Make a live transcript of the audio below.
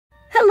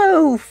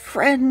Hello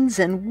friends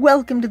and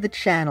welcome to the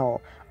channel.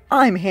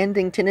 I'm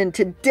Handington and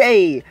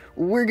today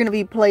we're gonna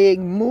be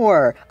playing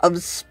more of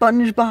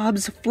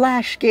Spongebob's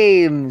Flash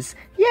games.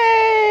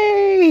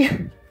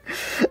 Yay!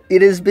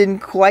 It has been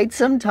quite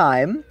some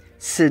time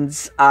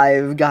since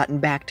I've gotten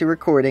back to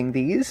recording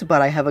these,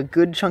 but I have a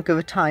good chunk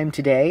of time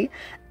today,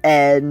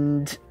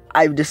 and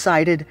I've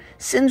decided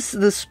since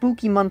the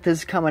spooky month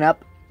is coming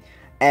up,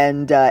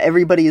 and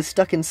everybody is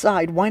stuck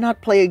inside, why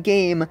not play a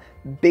game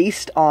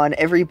based on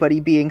everybody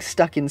being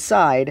stuck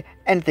inside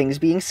and things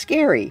being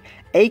scary?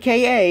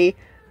 AKA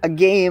a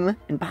game,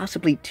 and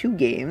possibly two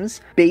games,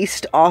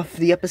 based off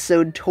the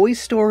episode Toy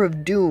Store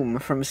of Doom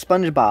from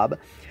Spongebob.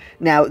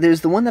 Now,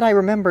 there's the one that I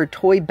remember,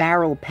 Toy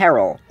Barrel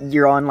Peril.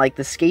 You're on, like,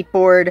 the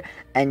skateboard,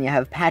 and you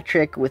have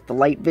Patrick with the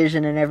light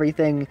vision and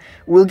everything.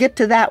 We'll get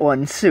to that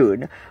one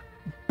soon.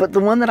 But the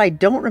one that I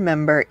don't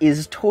remember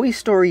is Toy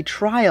Story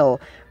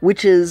Trial,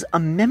 which is a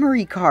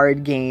memory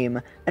card game,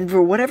 and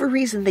for whatever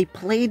reason they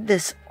played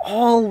this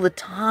all the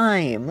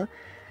time.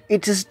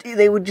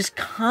 They would just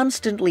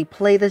constantly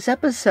play this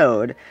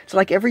episode. So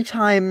like every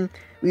time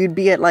we would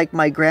be at like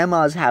my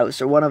grandma's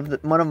house, or one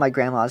of my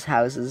grandma's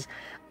houses,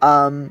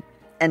 and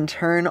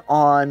turn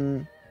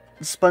on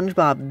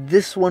SpongeBob,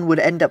 this one would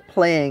end up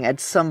playing at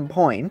some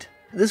point.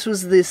 This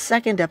was the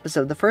second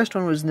episode. The first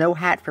one was No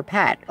Hat for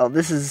Pat. Oh,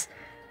 this is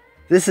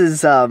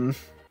an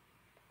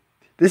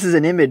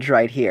image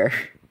right here.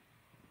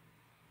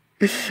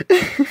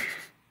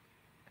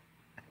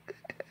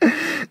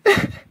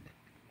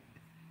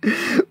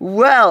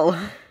 Well,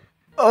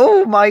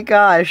 oh my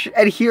gosh,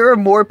 and here are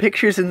more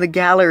pictures in the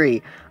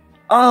gallery.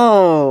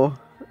 Oh,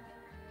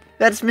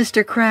 that's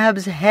Mr.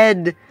 Krabs'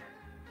 head,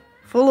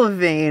 full of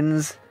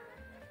veins.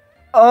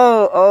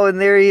 Oh,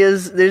 and there he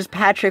is. There's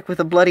Patrick with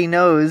a bloody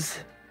nose.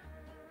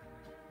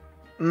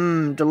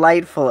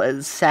 Delightful.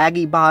 A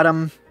saggy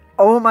bottom.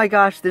 Oh my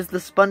gosh, there's the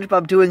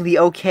SpongeBob doing the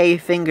okay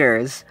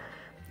fingers.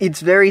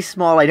 It's very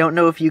small. I don't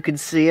know if you can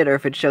see it or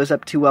if it shows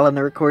up too well in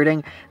the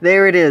recording.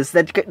 There it is.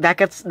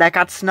 That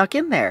got snuck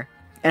in there.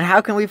 And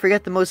how can we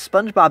forget the most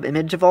SpongeBob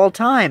image of all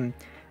time?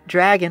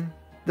 Dragon.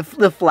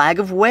 The flag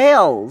of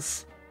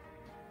Wales.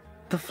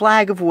 The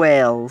flag of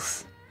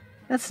Wales.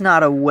 That's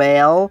not a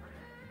whale.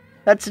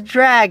 That's a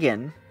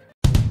dragon.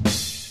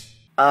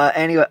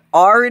 Anyway,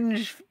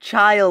 Orange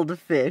Child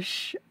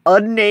Fish,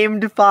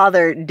 Unnamed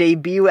Father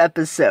debut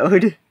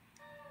episode.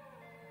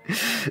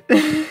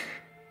 The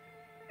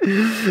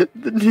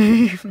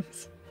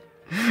names: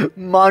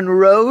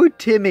 Monroe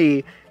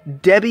Timmy,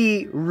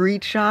 Debbie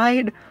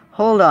Reachide.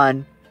 Hold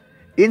on.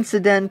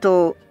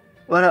 Incidental.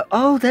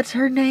 Oh, that's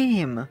her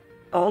name.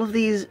 All of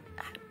these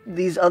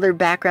other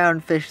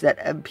background fish that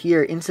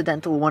appear.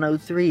 Incidental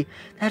 103.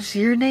 That's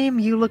your name?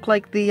 You look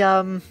like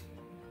the,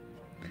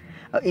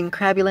 in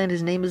Krabbyland,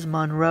 his name is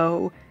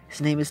Monroe,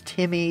 his name is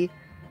Timmy,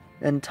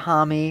 then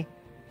Tommy,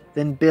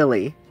 then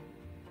Billy.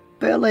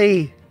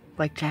 Billy!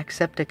 Like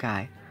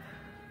Jacksepticeye.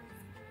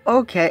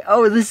 Okay,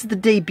 oh, this is the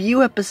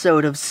debut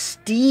episode of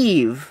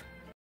Steve!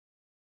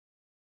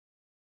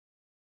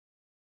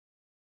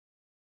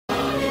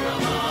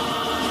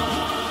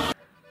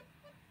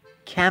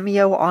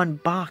 Cameo on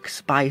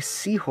box by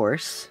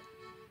Seahorse.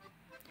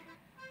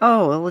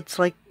 Oh, well, it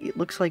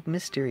looks like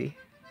mystery.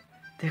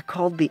 They're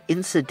called the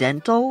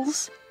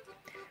Incidentals?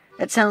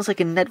 That sounds like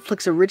a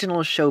Netflix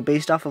original show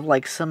based off of,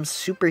 like, some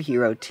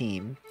superhero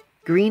team.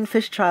 Green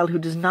Fish Child, who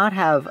does not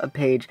have a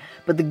page,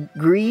 but the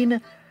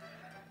green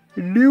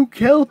New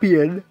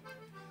Kelpian.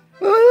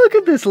 Oh, look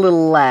at this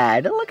little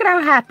lad. Look at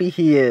how happy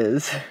he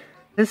is.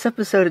 This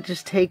episode, it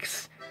just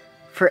takes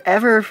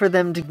forever for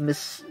them to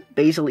Miss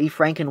Basil E.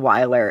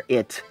 Frankenweiler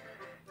it,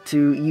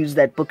 to use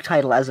that book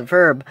title as a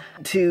verb,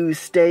 to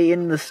stay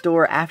in the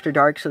store after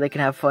dark so they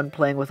can have fun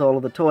playing with all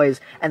of the toys,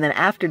 and then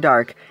after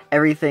dark,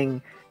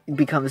 everything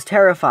becomes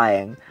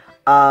terrifying.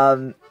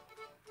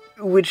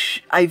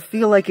 Which I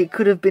feel like it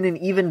could have been an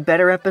even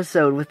better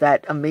episode with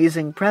that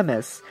amazing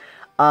premise.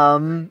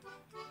 And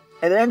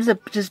it ends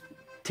up just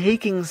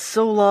taking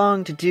so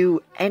long to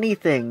do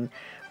anything.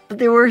 But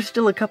there were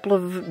still a couple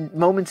of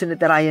moments in it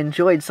that I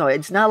enjoyed, so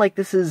it's not like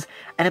this is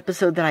an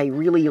episode that I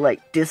really,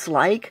 like,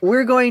 dislike.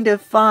 We're going to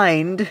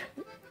find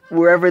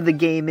wherever the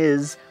game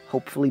is,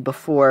 hopefully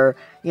before,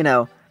 you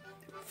know,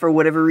 for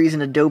whatever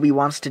reason Adobe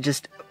wants to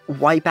just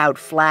wipe out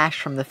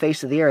Flash from the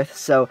face of the earth.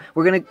 So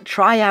we're going to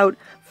try out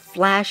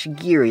Flash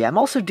Geary. I'm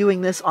also doing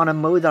this on a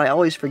mode that I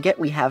always forget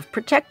we have,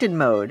 Protected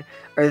Mode,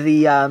 or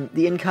the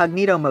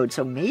Incognito mode,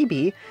 so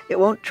maybe it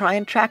won't try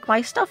and track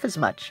my stuff as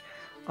much.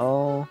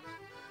 Oh,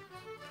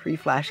 free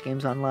Flash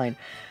games online.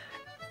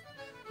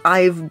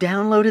 I've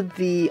downloaded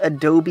the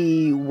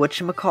Adobe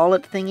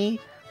whatchamacallit thingy,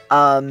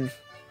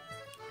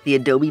 the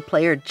Adobe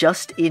player,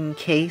 just in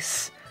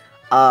case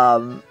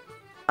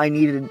I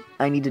need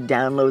to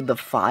download the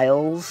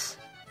files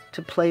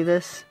to play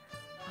this.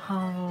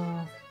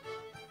 Oh,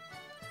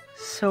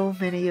 so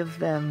many of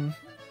them.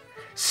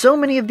 So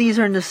many of these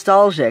are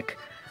nostalgic.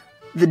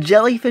 The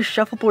jellyfish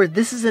shuffleboard,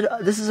 this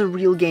is a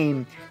real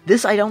game.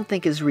 This I don't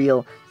think is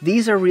real.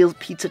 These are real.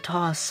 Pizza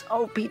Toss.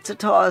 Oh, Pizza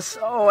Toss.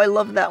 Oh, I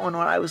loved that one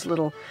when I was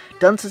little.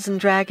 Dunces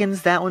and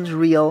Dragons, that one's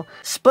real.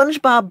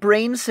 SpongeBob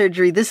Brain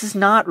Surgery, this is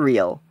not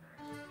real.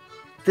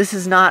 This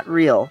is not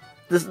real.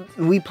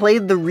 We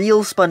played the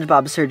real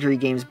SpongeBob Surgery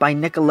games by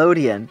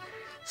Nickelodeon.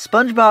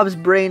 SpongeBob's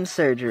Brain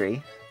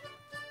Surgery.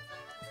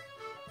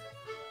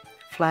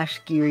 Flash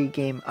Geary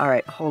game.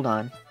 Alright, hold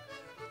on.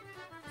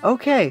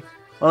 Okay.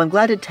 Well, I'm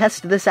glad to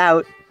test this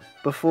out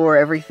before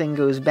everything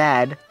goes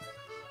bad.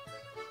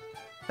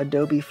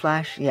 Adobe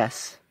Flash,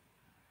 yes.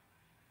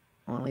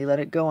 Only let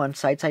it go on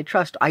sites I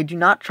trust. I do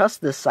not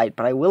trust this site,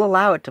 but I will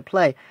allow it to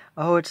play.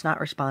 Oh, it's not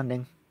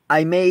responding.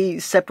 I may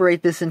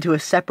separate this into a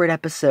separate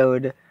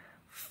episode.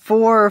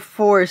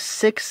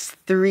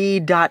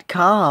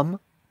 4463.com.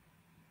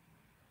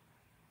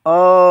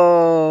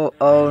 Oh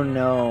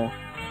no.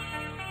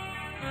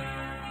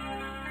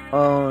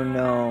 Oh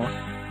no.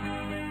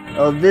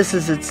 Oh, this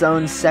is its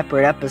own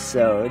separate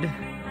episode.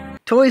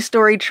 Toy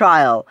Story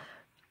Trial.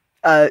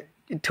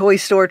 Toy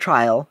Store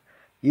Trial.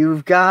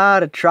 You've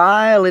got a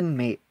trial in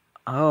me.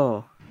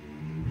 Oh.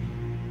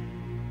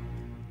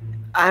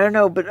 I don't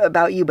know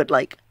about you, but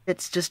like,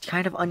 it's just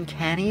kind of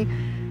uncanny.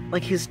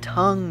 Like, his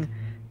tongue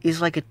is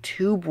like a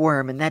tube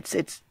worm, and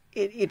it's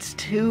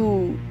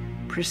too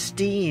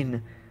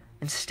pristine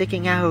and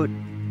sticking out.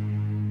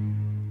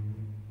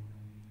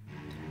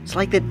 It's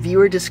like that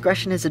viewer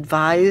discretion is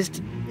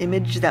advised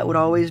image that would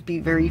always be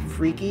very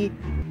freaky.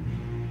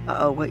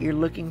 Uh-oh, what you're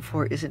looking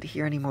for isn't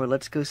here anymore.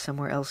 Let's go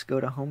somewhere else.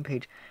 Go to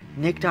homepage.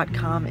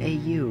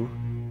 nick.com.au.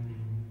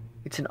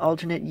 It's an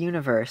alternate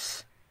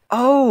universe.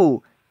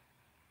 Oh!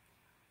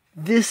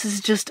 This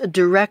is just a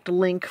direct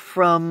link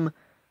from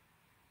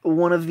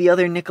one of the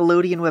other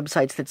Nickelodeon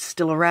websites that's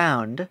still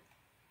around.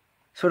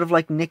 Sort of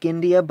like Nick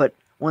India, but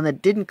one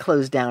that didn't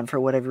close down for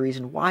whatever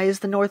reason. Why is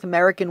the North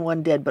American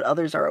one dead, but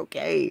others are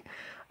okay?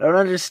 I don't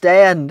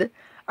understand.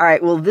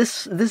 Alright, well,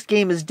 this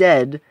game is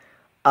dead.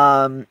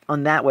 On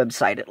that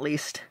website, at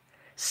least.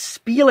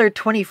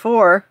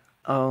 Spieler24.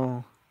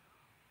 Oh.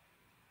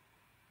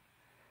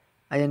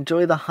 I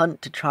enjoy the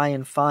hunt to try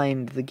and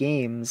find the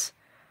games.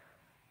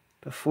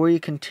 Before you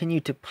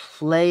continue to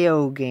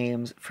Play-O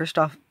games. First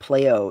off,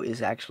 Play-O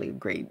is actually a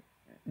great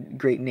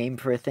name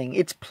for a thing.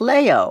 It's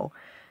Play-O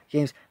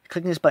games.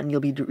 Clicking this button,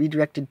 you'll be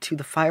redirected to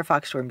the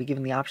Firefox store and be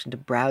given the option to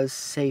browse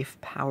safe,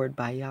 powered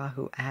by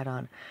Yahoo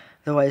add-on.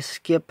 Otherwise,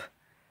 skip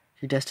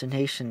your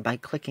destination by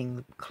clicking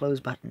the close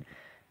button.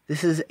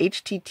 This is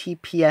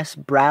HTTPS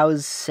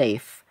browse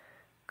safe.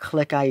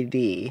 Click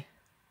ID.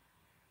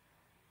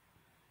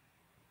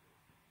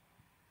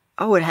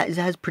 Oh, it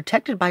has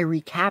protected by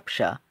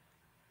reCAPTCHA.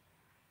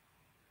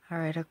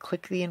 Alright, I'll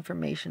click the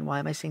information. Why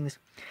am I seeing this?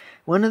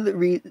 One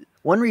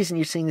reason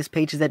you're seeing this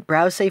page is that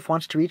BrowseSafe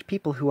wants to reach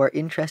people who are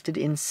interested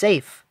in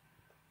safe.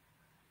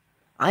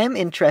 I am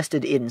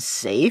interested in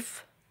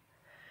safe.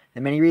 There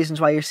are many reasons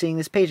why you're seeing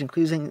this page,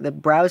 including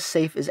that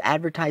BrowseSafe is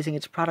advertising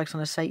its products on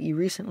a site you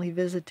recently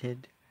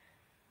visited.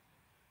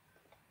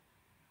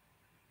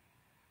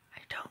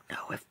 I don't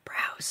know if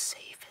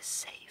BrowseSafe is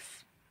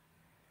safe,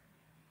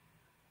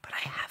 but I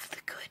have the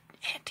good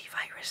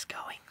antivirus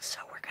going, so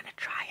we're gonna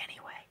try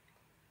anyway.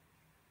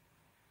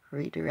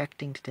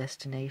 Redirecting to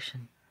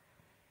destination.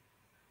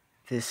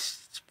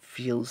 This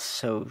feels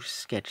so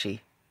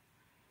sketchy.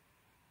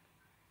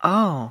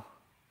 Oh.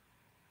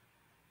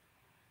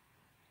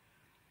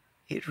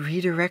 It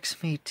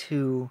redirects me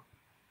to...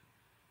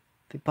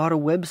 They bought a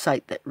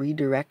website that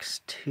redirects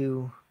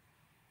to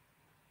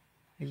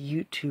a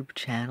YouTube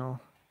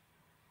channel.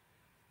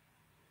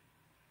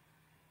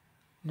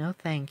 No,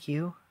 thank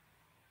you.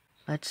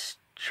 Let's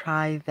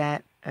try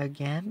that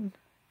again.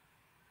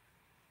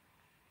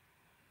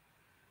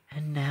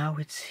 And now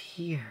it's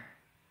here.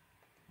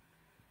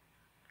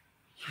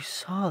 You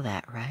saw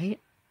that,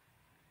 right?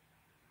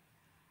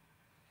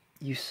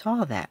 You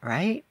saw that,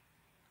 right?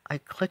 I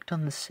clicked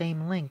on the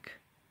same link.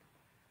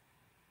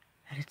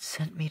 And it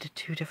sent me to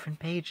 2 different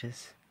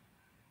pages.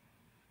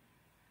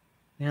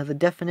 You know, the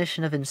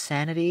definition of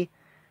insanity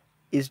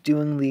is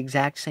doing the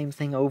exact same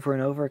thing over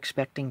and over,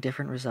 expecting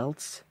different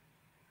results.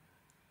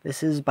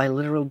 This is, by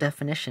literal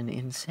definition,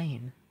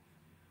 insane.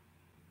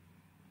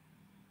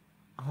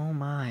 Oh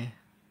my.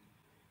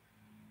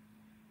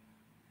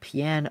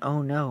 Pian,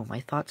 oh no, my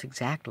thoughts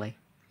exactly.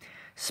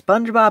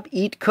 SpongeBob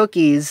Eat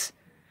Cookies.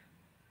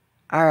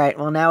 Alright,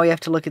 well now we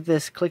have to look at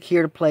this. Click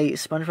here to play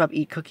SpongeBob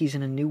Eat Cookies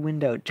in a new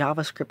window.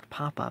 JavaScript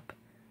pop-up.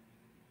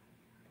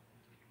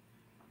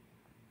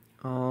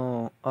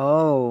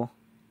 Oh.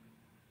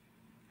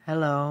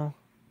 Hello.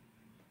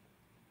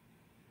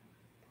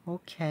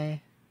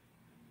 Okay.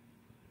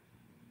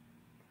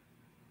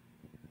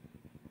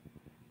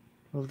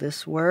 Will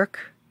this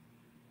work?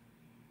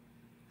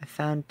 I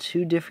found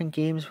 2 different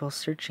games while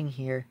searching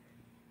here.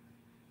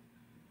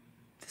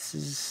 This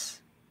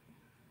is...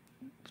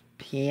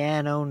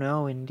 Piano,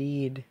 no,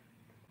 indeed.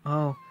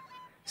 Oh.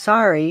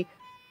 Sorry.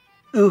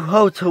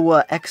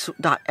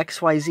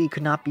 Uhotowa.xyz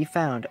could not be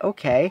found.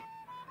 Okay.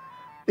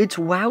 it's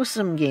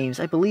Wowsome Games.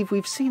 I believe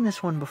we've seen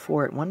this one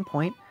before at one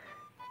point.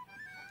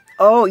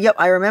 Oh, yep,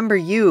 I remember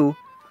you.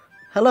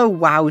 Hello,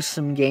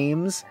 Wowsome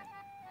Games.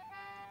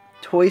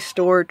 Toy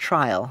Store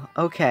Trial.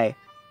 Okay.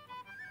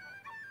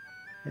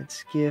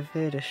 Let's give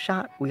it a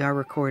shot. We are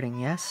recording,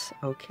 yes?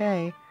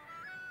 Okay.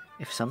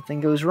 If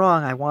something goes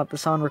wrong, I want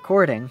this on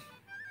recording.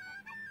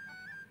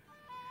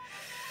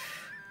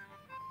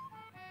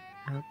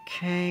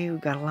 Okay,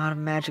 we've got a lot of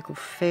magical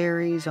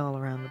fairies all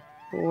around the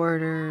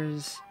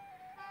borders.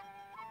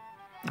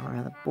 All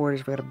around the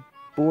borders, we've got a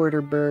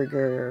border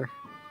burger.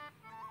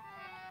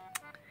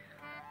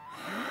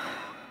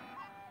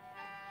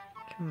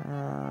 Come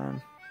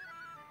on.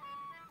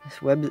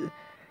 This web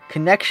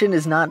connection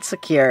is not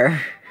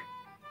secure.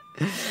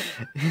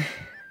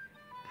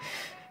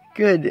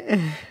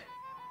 Good.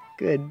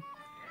 Good.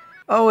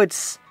 Oh,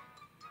 it's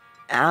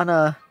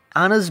Anna.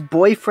 Anna's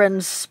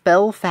boyfriend's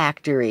spell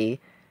factory.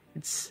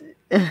 It's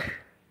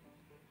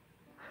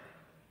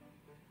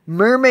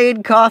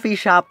Mermaid Coffee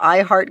Shop,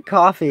 I Heart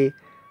Coffee,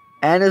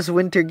 Anna's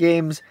Winter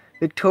Games,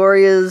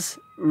 Victoria's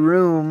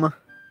Room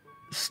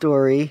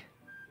Story,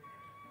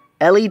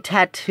 Ellie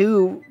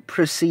Tattoo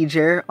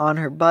Procedure on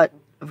her butt.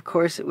 Of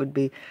course it would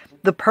be.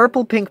 The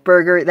Purple Pink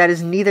Burger, that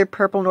is neither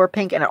purple nor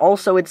pink, and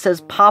also it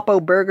says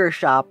Popo Burger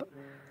Shop.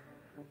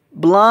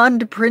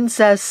 Blonde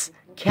Princess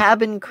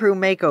Cabin Crew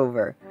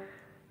Makeover.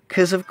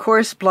 Because, of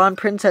course, blonde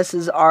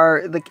princesses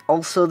are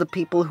also the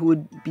people who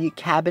would be a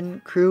cabin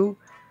crew.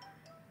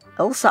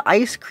 Elsa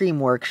Ice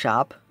Cream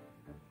Workshop.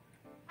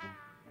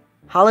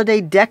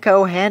 Holiday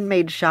Deco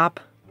Handmade Shop.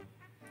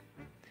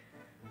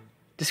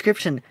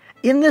 Description.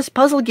 In this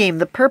puzzle game,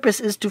 the purpose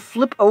is to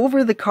flip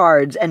over the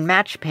cards and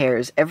match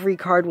pairs. Every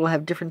card will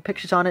have different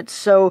pictures on it,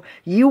 so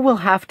you will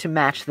have to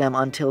match them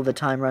until the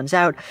time runs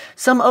out.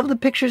 Some of the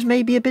pictures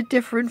may be a bit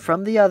different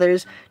from the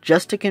others,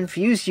 just to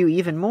confuse you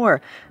even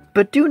more.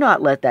 But do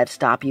not let that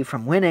stop you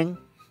from winning.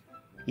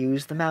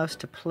 Use the mouse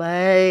to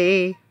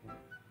play.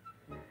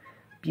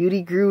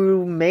 Beauty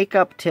Guru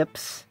makeup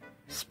tips.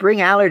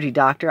 Spring allergy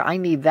doctor. I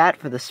need that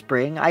for the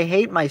spring. I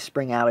hate my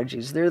spring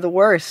allergies. They're the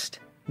worst.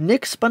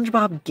 Nick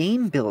Spongebob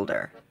Game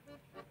Builder.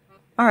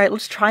 Alright,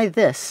 let's try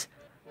this.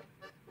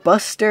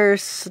 Buster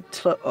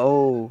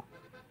Oh.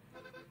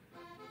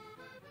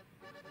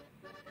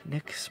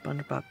 Nick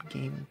Spongebob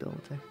Game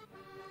Builder.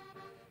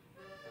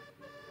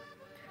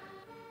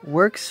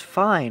 Works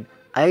fine.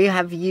 I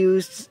have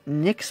used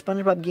Nick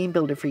Spongebob Game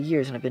Builder for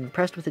years and have been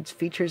impressed with its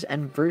features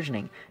and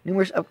versioning.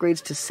 Numerous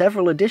upgrades to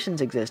several editions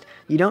exist.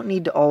 You don't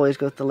need to always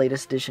go with the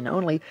latest edition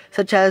only,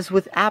 such as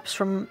with apps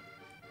from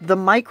the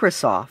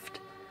Microsoft.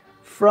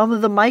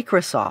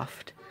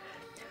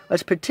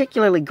 What's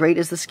particularly great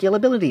is the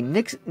scalability.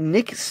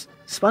 Nick's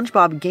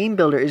SpongeBob Game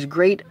Builder is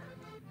great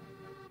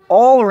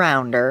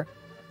all-rounder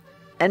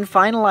and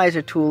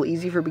finalizer tool,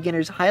 easy for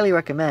beginners, highly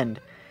recommend.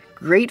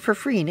 Great for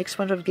free. Nick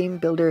SpongeBob Game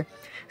Builder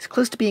is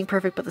close to being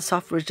perfect, but the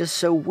software is just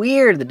so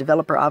weird. The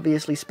developer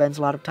obviously spends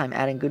a lot of time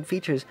adding good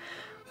features,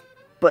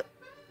 but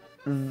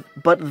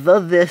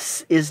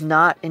this is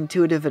not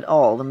intuitive at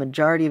all. The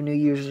majority of new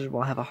users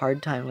will have a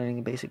hard time learning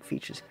the basic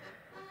features.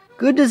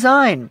 Good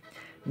design.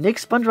 Nick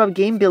SpongeBob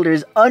Game Builder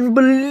is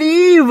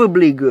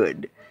unbelievably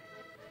good.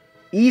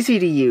 Easy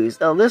to use.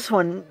 Oh, this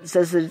one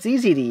says that it's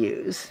easy to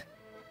use.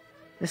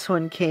 This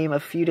one came a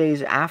few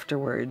days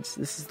afterwards.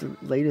 This is the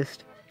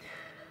latest.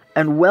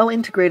 And well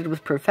integrated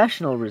with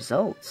professional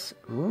results.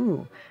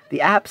 Ooh.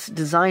 The app's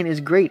design is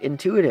great,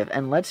 intuitive,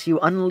 and lets you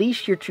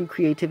unleash your true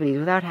creativity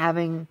without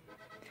having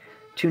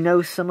to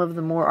know some of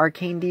the more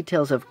arcane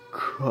details of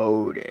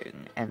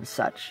coding and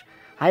such.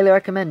 Highly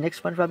recommend Nick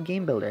SpongeBob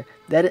Game Builder.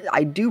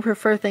 I do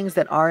prefer things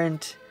that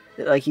aren't,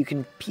 like you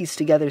can piece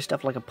together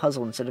stuff like a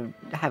puzzle instead of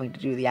having to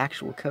do the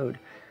actual code.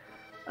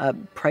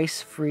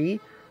 Price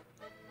free?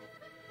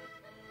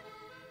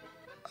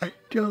 I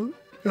don't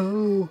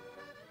know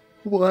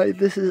why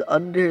this is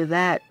under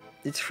that.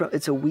 It's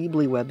a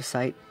Weebly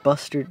website,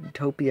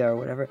 Bustertopia or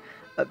whatever.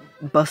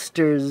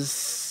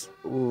 Buster's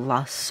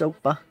La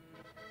Sopa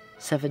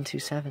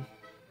 727.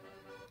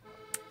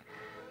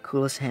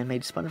 Coolest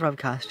handmade SpongeBob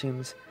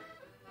costumes.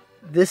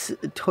 This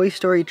Toy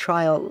Story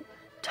Trial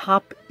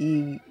Top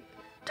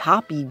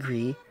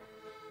Egri.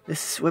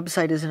 This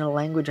website is in a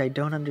language I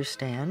don't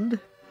understand.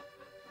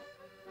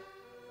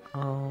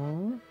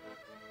 Oh,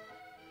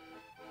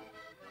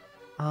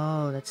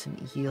 that's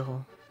an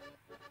eel.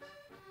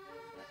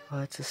 Oh,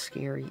 it's a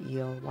scary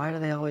eel. Why do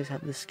they always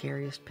have the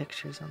scariest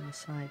pictures on the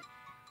side?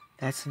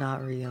 That's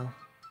not real.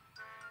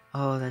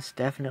 Oh, that's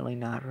definitely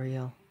not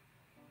real.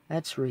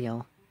 That's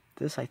real.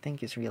 This, I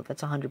think, is real.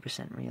 That's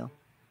 100% real.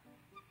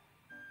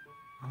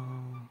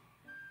 Oh.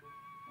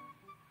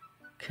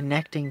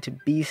 Connecting to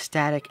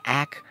B-static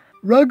AC.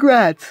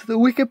 Rugrats! The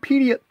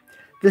Wikipedia.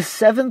 The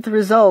 7th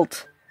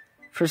result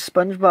for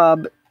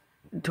SpongeBob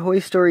Toy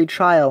Story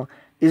Trial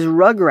is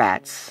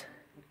Rugrats.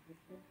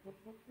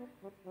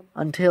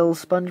 Until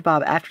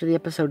SpongeBob after the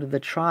episode of the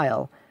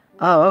trial.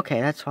 Oh,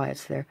 okay, that's why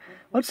it's there.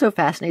 What's so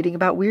fascinating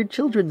about weird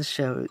children's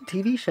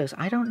TV shows?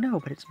 I don't know,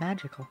 but it's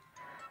magical.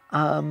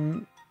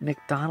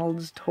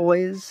 McDonald's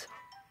toys.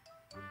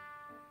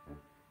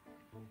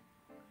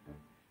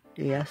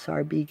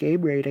 ASRB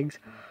game ratings.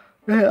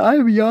 Man,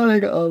 I'm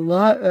yawning a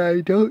lot and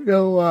I don't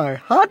know why.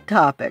 Hot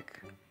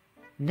Topic.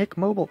 Nick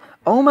Mobile.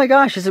 Oh my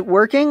gosh, is it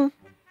working?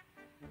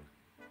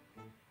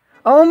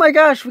 Oh my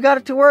gosh, we got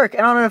it to work,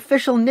 and on an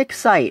official Nick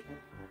site.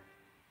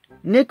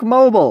 Nick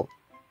Mobile.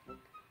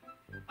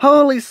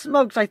 Holy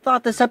smokes, I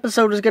thought this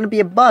episode was going to be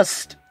a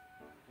bust.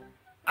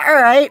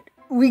 Alright,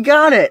 we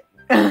got it.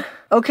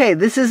 Okay,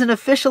 this is an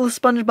official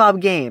SpongeBob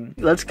game.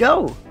 Let's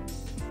go.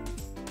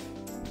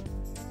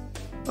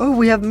 Oh,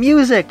 we have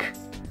music.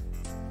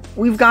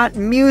 We've got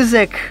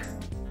music.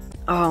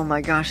 Oh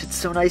my gosh, it's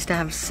so nice to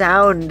have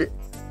sound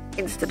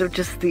instead of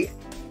just the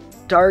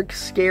dark,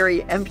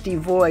 scary, empty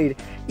void.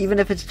 Even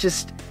if it's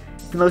just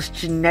the most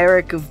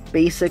generic of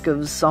basic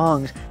of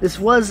songs. This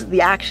was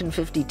the Action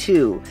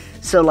 52,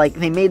 so like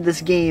they made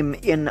this game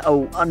in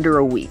under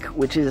a week,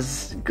 which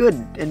is good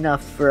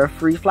enough for a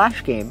free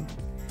Flash game.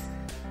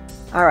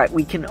 Alright,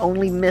 we can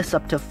only miss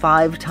up to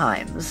 5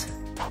 times.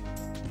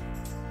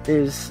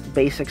 There's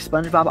basic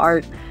SpongeBob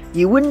art.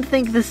 You wouldn't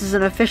think this is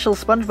an official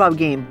SpongeBob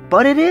game,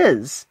 but it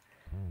is.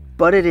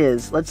 But it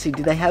is. Let's see,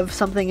 do they have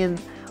something in...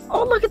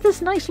 Oh, look at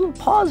this nice little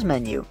pause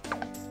menu.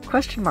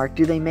 Question mark,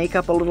 do they make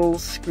up a little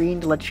screen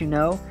to let you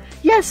know?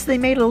 Yes, they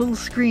made a little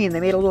screen. They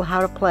made a little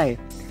how to play.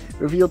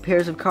 Reveal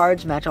pairs of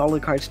cards, match all the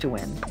cards to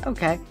win.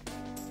 Okay.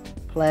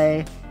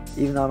 Play,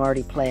 even though I'm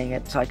already playing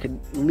it, so I could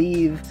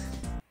leave.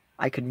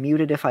 I could mute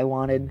it if I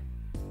wanted.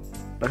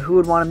 But who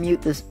would want to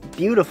mute this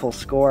beautiful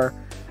score?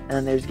 And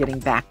then there's getting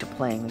back to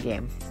playing the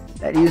game.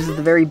 That uses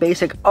the very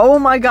basic... Oh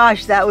my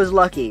gosh, that was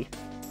lucky.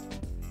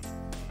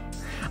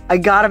 I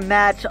got a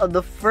match on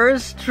the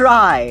first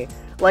try.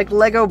 Like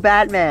Lego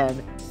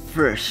Batman.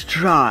 First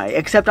try.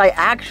 Except I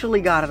actually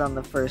got it on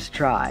the first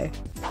try.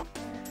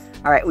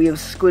 Alright, we have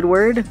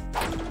Squidward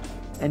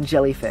and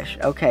Jellyfish.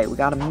 Okay, we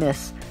got a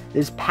miss.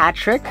 There's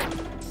Patrick.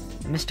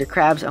 Mr.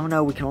 Krabs. Oh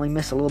no, we can only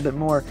miss a little bit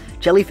more.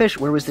 Jellyfish.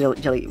 Where was the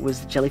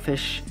was the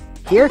Jellyfish?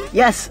 Here?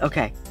 Yes.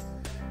 Okay.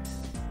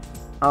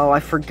 Oh, I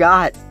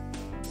forgot.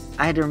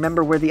 I had to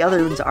remember where the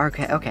other ones are.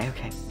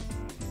 Okay.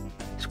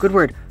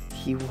 Squidward.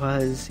 He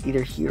was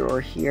either here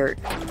or here.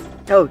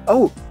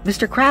 Oh,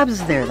 Mr. Krabs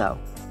is there though.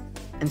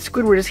 And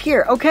Squidward is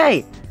here.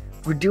 Okay.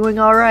 We're doing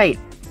all right.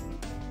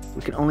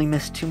 We can only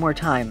miss 2 more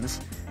times.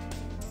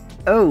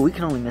 Oh, we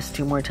can only miss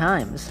 2 more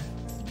times.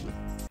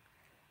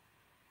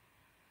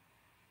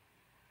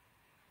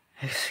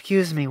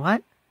 Excuse me,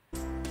 what?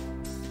 There's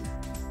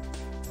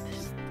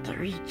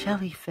 3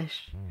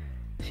 jellyfish.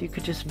 So you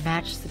could just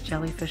match the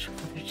jellyfish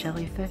with other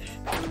jellyfish.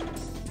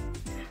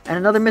 And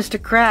another Mr.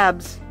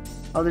 Krabs.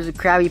 Oh, there's a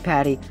Krabby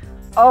Patty.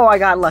 Oh, I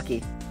got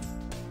lucky.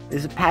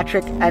 There's a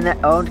Patrick and that...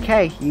 Oh,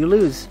 okay, you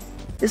lose.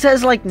 This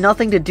has, like,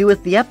 nothing to do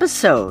with the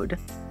episode.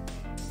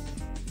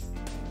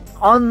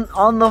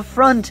 On the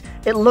front,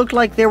 it looked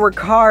like there were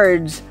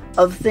cards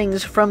of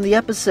things from the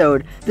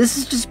episode. This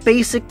is just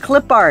basic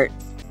clip art.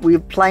 We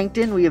have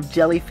Plankton, we have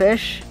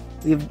Jellyfish.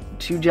 We have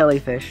 2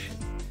 Jellyfish.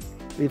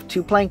 We have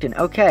 2 Plankton,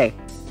 okay.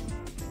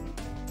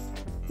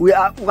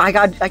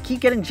 I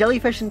keep getting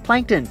Jellyfish and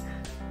Plankton.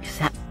 Is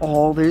that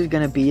all there's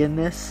gonna be in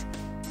this?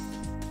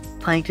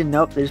 Plankton,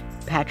 nope, there's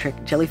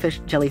Patrick. Jellyfish,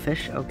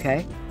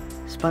 okay.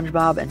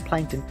 SpongeBob and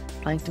Plankton.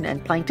 Plankton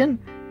and Plankton.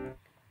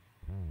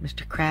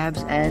 Mr.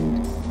 Krabs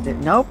and...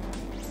 Nope.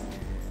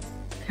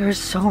 There are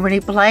so many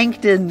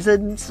Planktons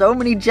and so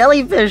many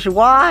Jellyfish.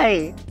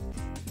 Why?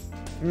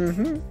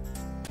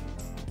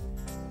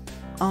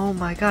 Oh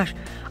my gosh.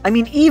 I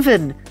mean,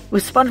 even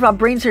with SpongeBob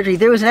Brain Surgery,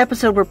 there was an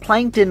episode where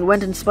Plankton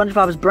went in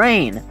SpongeBob's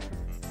brain.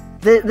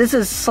 This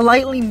is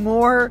slightly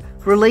more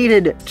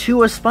related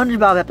to a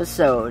SpongeBob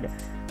episode,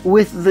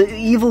 with the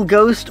evil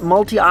ghost,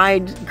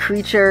 multi-eyed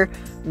creature,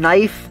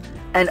 knife,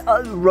 and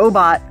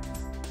robot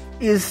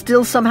is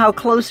still somehow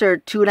closer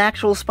to an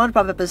actual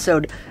SpongeBob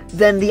episode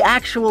than the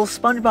actual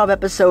SpongeBob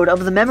episode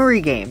of the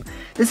memory game.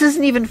 This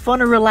isn't even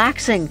fun or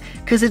relaxing,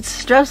 because it's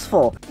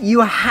stressful.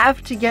 You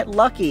have to get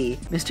lucky.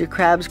 Mr.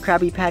 Krabs,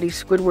 Krabby Patty,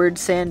 Squidward,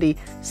 Sandy.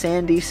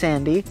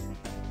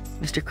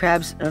 Mr.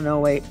 Krabs, oh no,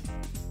 wait.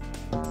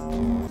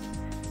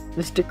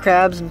 Mr.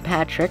 Krabs and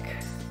Patrick.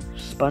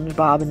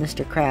 SpongeBob and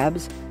Mr.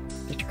 Krabs.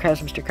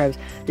 Mr. Krabs.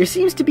 There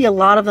seems to be a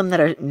lot of them that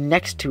are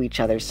next to each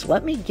other, so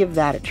let me give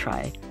that a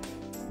try.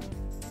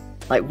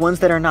 Like ones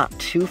that are not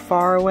too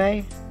far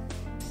away.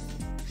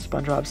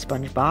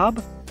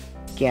 SpongeBob.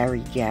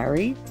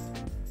 Gary.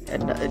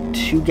 And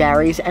 2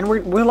 Garys, and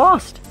we're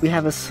lost. We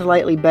have a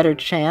slightly better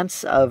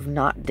chance of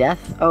not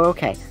death. Oh,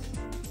 okay.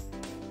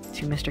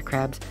 2 Mr.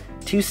 Krabs.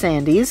 2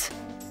 Sandys.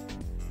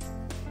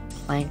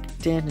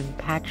 Plankton and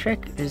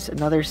Patrick. There's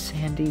another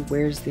Sandy.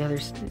 Where's the other...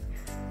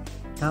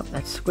 Nope,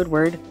 that's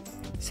Squidward.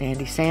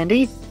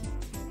 Sandy.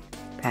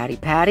 Patty.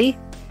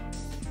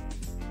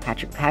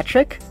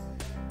 Patrick.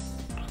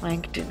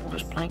 Plankton.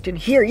 Where's Plankton?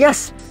 Here,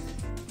 yes!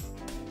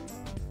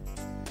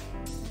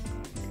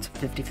 It's a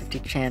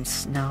 50-50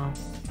 chance. No.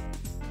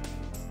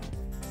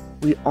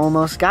 We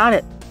almost got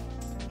it.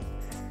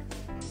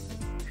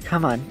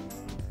 Come on.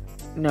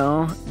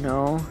 No.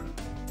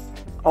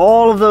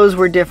 All of those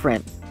were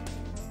different.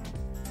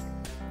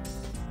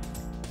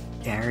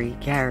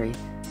 Gary,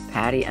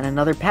 Patty, and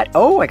another Pat.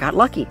 Oh, I got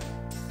lucky.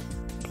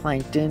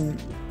 Plankton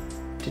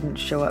didn't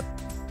show up.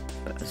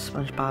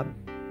 SpongeBob.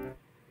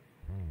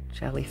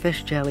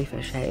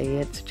 Jellyfish. Hey,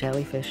 it's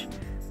jellyfish.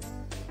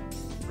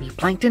 Were you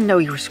Plankton? No,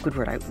 you were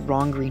Squidward.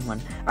 Wrong green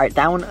one. Alright,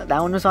 that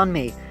one was on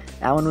me.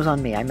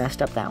 I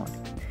messed up that one.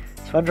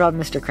 SpongeBob,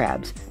 Mr.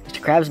 Krabs.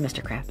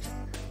 Mr. Krabs.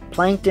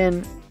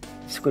 Plankton,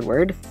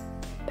 Squidward.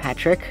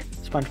 Patrick,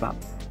 SpongeBob.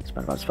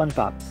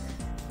 SpongeBob.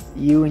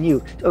 You and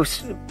you.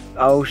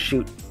 Oh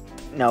shoot.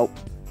 No.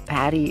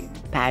 Patty.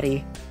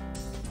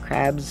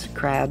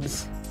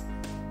 Krabs.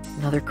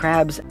 Another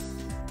Krabs.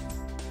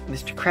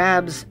 Mr.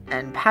 Krabs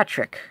and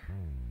Patrick.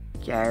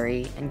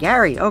 Gary.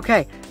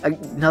 Okay.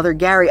 Another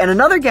Gary. And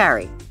another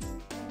Gary.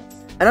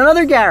 And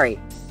another Gary.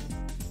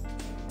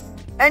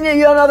 And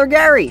another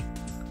Gary.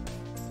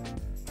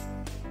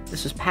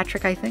 This was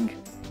Patrick, I think.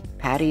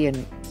 Patty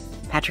and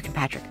Patrick.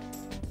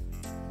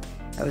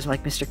 That was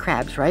like Mr.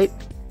 Krabs, right?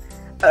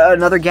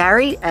 Another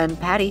Gary and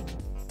Patty.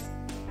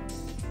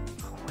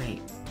 Oh, wait.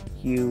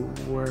 You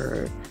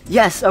were...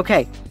 Yes,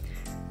 okay.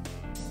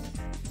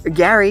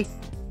 Gary.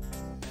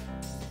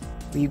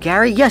 Were you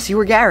Gary? Yes, you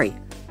were Gary.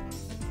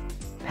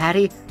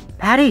 Patty.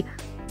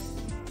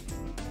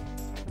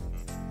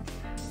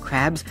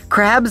 Krabs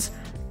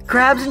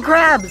and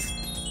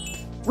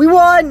Krabs. We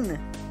won!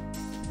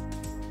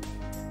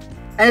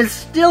 And it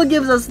still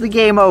gives us the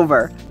game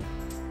over.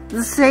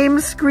 The same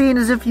screen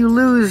as if you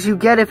lose, you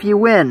get if you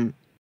win.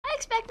 I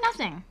expect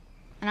nothing,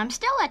 and I'm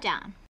still let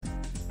down.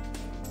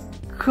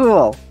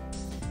 Cool.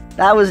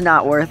 That was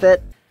not worth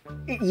it.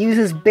 It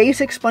uses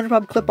basic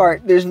SpongeBob clip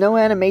art. There's no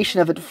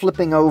animation of it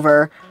flipping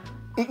over.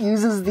 It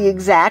uses the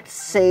exact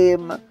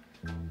same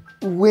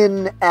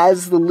win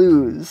as the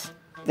lose.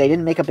 They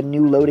didn't make up a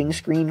new loading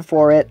screen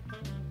for it.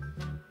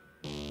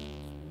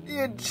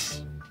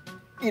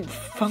 It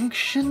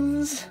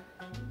functions,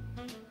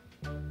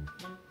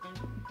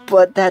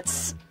 but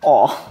that's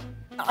all.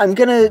 I'm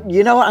gonna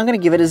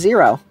give it a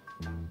 0.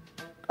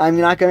 I'm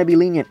not gonna be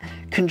lenient.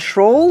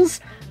 Controls,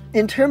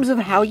 in terms of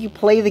how you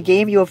play the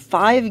game, you have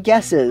 5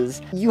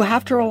 guesses. You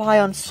have to rely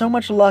on so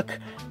much luck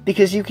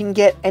because you can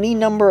get any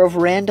number of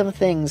random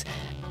things.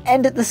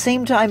 And at the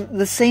same time,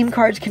 the same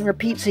cards can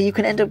repeat, so you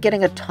can end up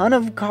getting a ton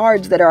of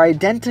cards that are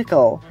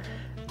identical,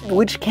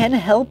 which can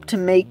help to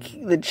make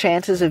the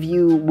chances of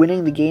you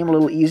winning the game a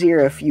little easier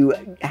if you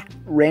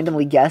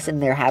randomly guess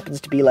and there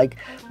happens to be, like,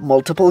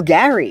 multiple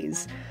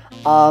Garys.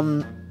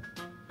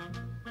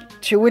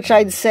 To which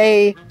I'd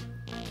say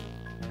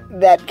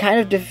that kind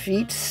of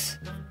defeats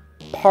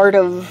part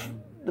of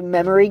the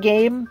memory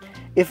game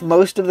if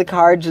most of the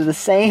cards are the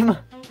same.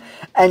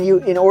 And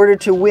in order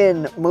to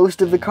win,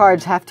 most of the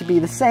cards have to be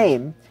the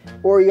same,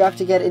 or you have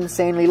to get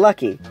insanely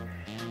lucky.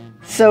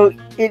 So,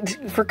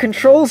 for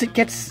controls, it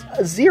gets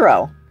a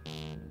 0.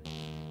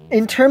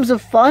 In terms of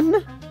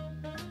fun,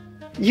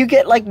 you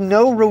get, like,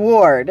 no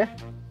reward.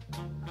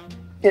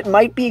 It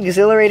might be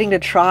exhilarating to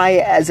try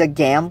as a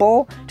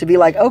gamble, to be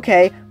like,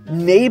 okay,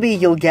 maybe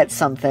you'll get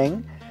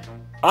something.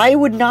 I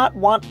would not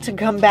want to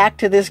come back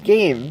to this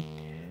game.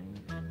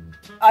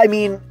 I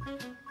mean,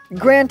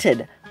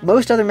 granted,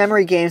 most other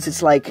memory games,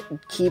 it's like,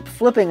 keep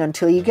flipping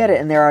until you get it,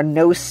 and there are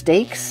no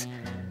stakes.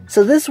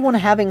 So this one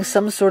having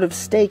some sort of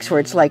stakes where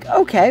it's like,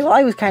 okay, well,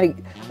 I'm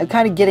kind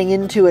of getting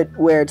into it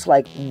where it's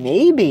like,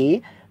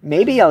 maybe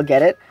I'll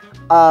get it,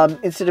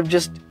 instead of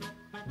just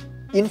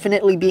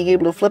infinitely being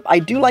able to flip. I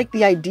do like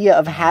the idea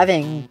of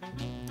having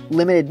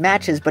limited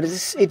matches, but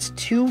it's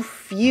too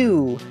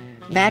few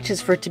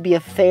matches for it to be a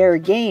fair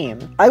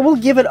game. I will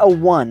give it a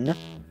 1,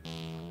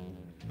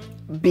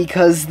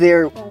 because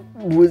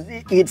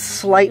it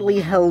slightly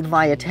held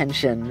my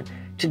attention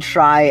to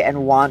try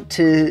and want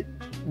to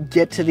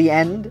get to the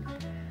end.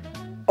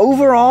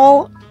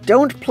 Overall,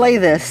 don't play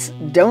this.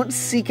 Don't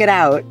seek it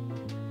out.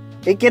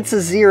 It gets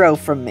a 0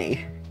 from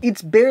me.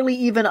 It's barely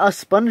even a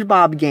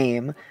SpongeBob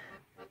game.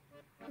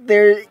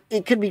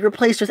 It could be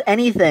replaced with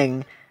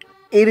anything.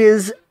 It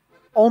is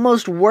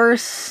almost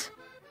worse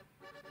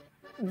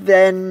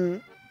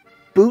than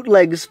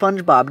bootleg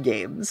SpongeBob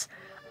games.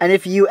 And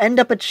if you end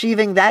up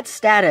achieving that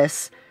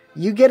status,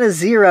 you get a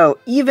 0,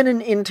 even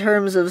in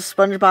terms of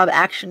SpongeBob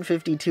Action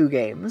 52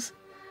 games.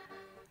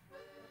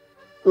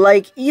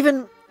 Like,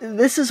 even...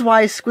 This is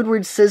why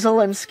Squidward's Sizzle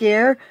and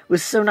Scare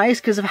was so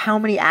nice, because of how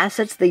many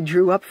assets they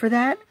drew up for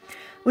that.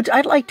 Which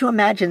I'd like to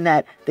imagine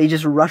that they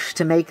just rushed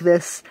to make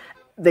this.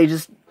 They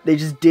just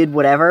did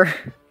whatever.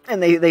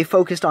 And they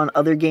focused on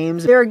other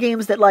games. There are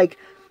games that, like,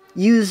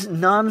 use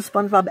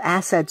non-SpongeBob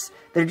assets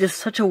that are just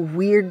such a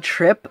weird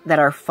trip that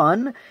are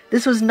fun.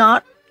 This was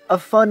not a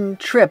fun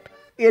trip.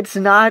 It's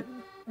not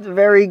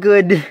very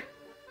good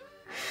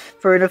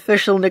for an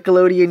official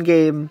Nickelodeon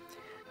game,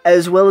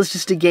 as well as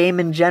just a game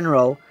in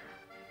general.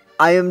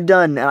 I am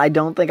done, and I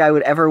don't think I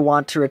would ever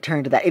want to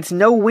return to that. It's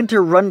no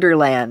Winter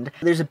Wonderland.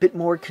 There's a bit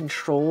more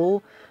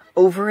control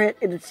over it,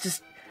 and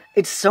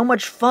it's so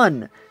much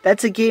fun.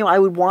 That's a game I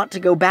would want to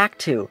go back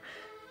to.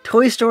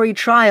 Toy Story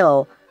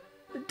Trial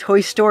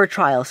Toy Store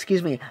Trial,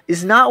 excuse me,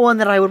 is not one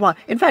that I would want.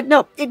 In fact,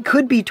 no, it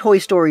could be Toy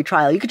Story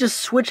Trial. You could just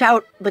switch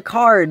out the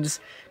cards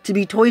to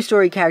be Toy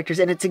Story characters,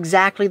 and it's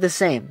exactly the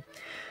same.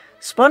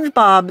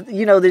 SpongeBob,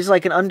 you know, there's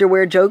like an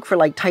underwear joke for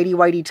like Tighty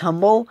Whitey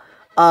Tumble,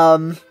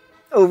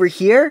 over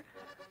here.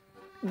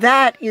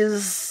 That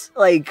is,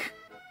 like,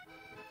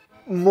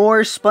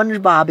 more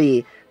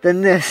SpongeBob-y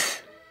than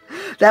this.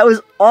 That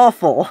was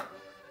awful.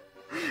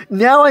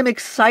 Now I'm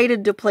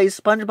excited to play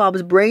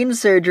SpongeBob's Brain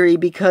Surgery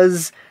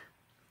because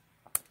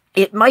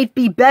it might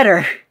be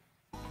better.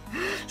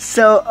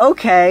 So,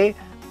 okay,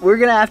 we're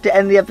gonna have to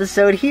end the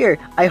episode here.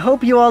 I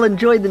hope you all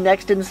enjoyed the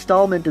next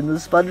installment in the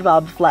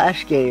SpongeBob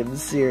Flash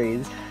Games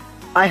series.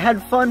 I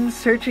had fun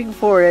searching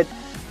for it,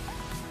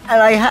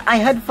 and I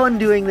had fun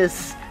doing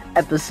this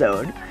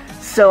episode.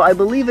 So I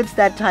believe it's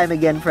that time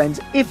again, friends.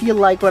 If you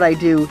like what I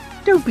do,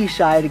 don't be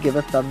shy to give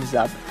a thumbs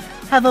up.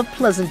 Have a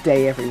pleasant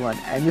day, everyone.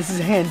 And this is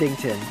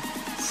Handington,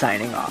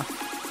 signing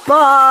off.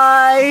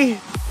 Bye!